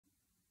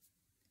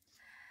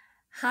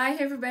Hi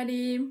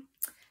everybody!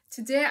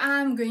 Today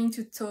I'm going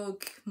to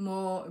talk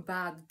more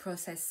about the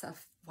process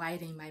of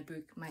writing my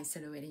book, My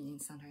Solo Wedding in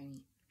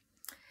Santorini.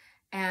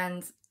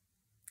 And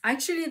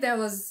actually there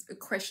was a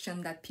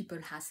question that people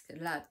asked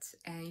a lot,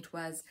 and it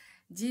was,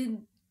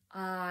 did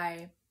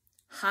I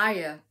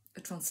hire a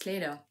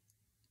translator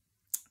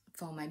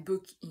for my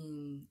book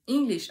in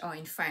English or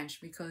in French?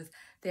 Because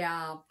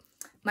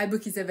my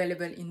book is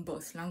available in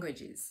both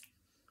languages.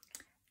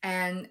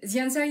 And the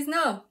answer is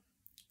no.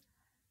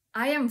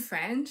 I am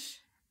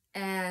French,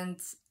 and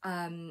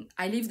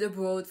I lived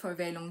abroad for a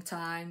very long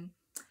time,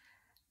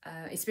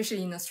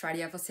 especially in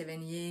Australia for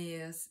 7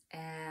 years,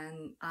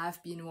 and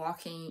I've been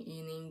working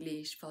in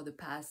English for the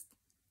past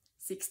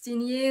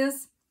 16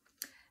 years.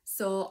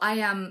 So I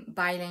am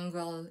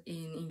bilingual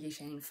in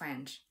English and in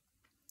French.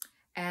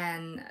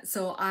 And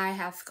so I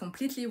have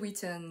completely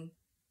written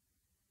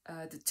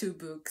the two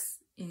books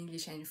in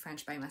English and in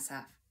French by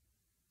myself.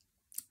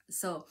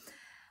 So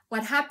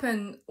what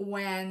happened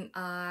when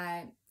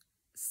I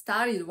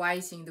started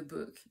writing the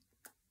book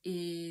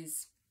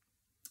is,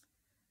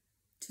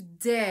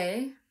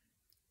 today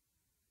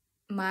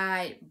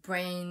my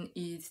brain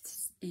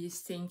is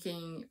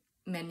thinking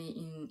mainly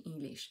in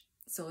English.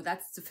 So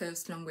that's the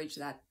first language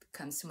that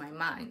comes to my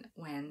mind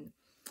when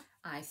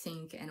I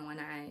think and when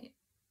I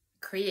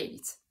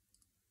create.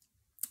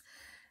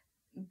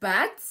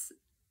 But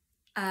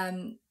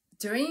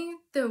during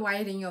the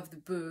writing of the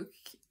book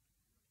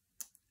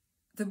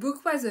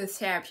was a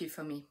therapy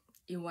for me.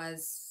 It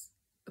was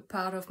a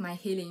part of my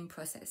healing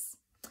process.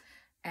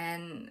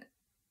 And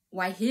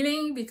why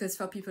healing? Because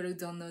for people who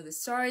don't know the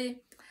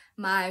story,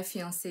 my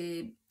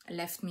fiancé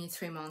left me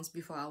 3 months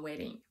before our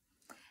wedding,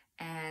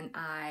 and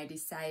I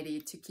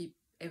decided to keep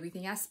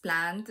everything as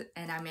planned,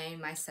 and I married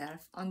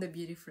myself on the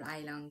beautiful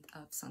island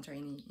of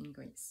Santorini in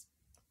Greece.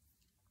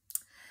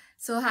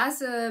 So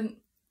as a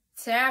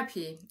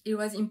therapy, it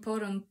was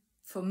important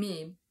for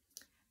me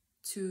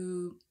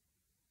to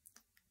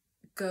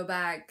go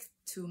back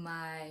to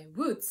my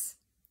roots,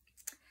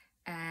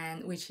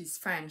 and which is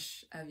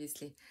French,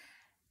 obviously.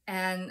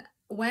 And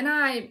when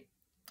I've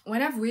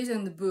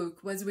written the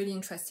book, was really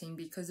interesting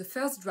because the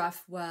first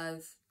draft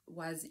was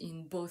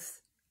in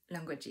both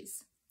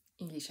languages,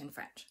 English and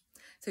French.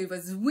 So it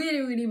was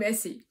really, really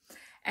messy.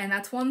 And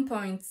at one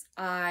point,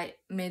 I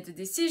made the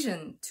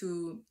decision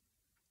to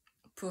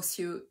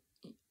pursue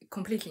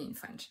completely in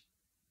French.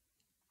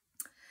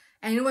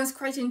 And it was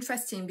quite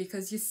interesting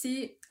because you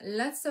see,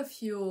 lots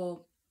of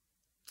your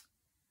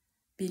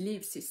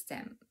belief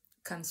system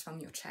comes from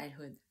your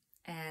childhood.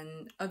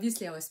 And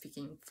obviously I was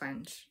speaking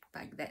French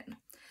back then.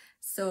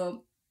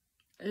 So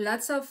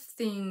lots of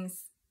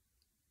things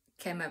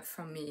came up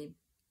from me,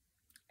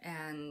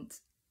 and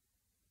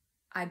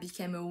I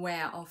became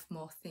aware of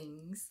more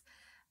things,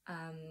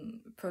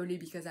 probably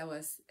because I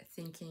was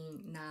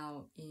thinking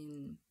now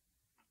in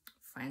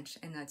French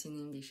and not in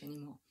English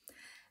anymore.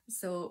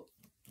 So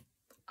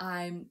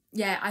I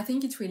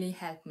think it really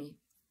helped me.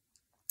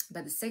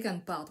 But the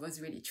second part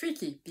was really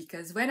tricky,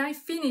 because when I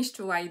finished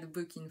to write the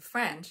book in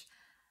French,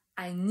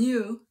 I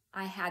knew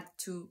I had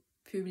to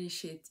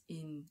publish it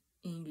in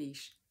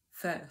English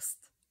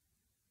first.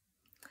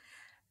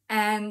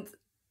 And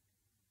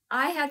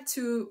I had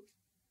to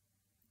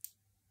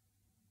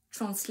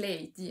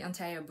translate the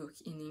entire book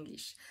in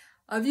English.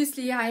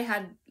 Obviously, I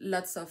had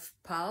lots of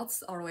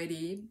parts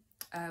already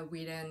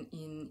written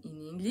in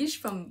English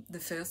from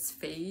the first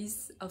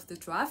phase of the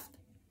draft.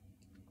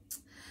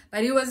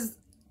 But it was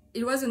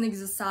an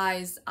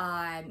exercise.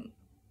 I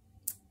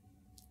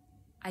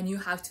knew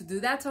how to do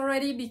that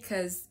already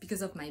because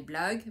of my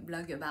blog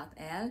about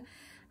Elle,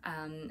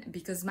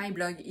 because my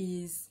blog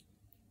is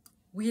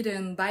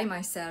written by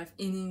myself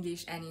in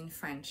English and in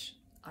French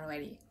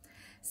already.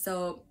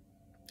 So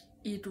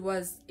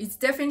it's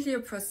definitely a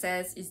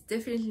process. It's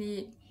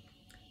definitely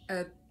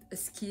a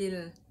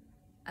skill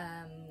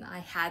I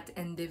had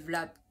and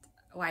developed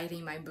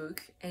writing my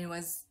book, and it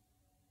was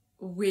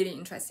really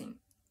interesting.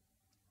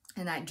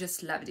 And I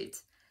just loved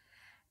it.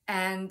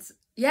 And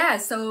yeah,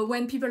 so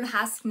when people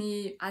ask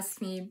me,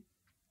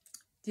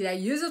 did I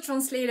use a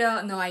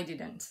translator? No, I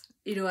didn't.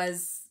 It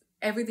was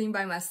everything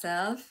by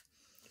myself.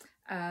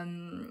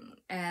 And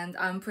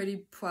I'm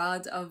pretty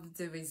proud of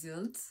the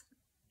results.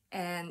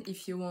 And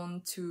if you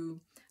want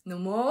to know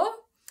more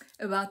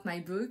about my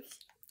book,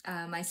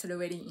 My Solo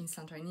Wedding in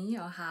Santorini,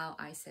 or how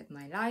I saved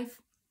my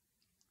life,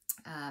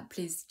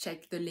 please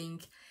check the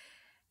link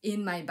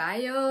in my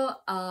bio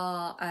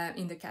or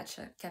in the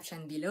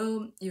caption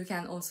below. You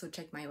can also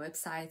check my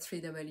website,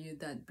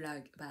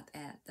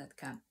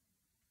 www.blogaboutelle.com.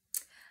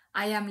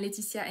 I am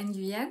Laëtitia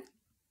Nguyen,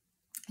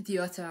 the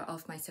author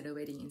of My Solo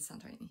Wedding in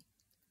Santorini.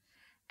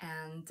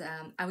 And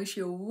I wish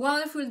you a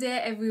wonderful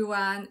day,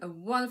 everyone, a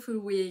wonderful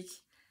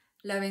week.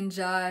 Love and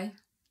joy.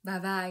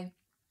 Bye-bye.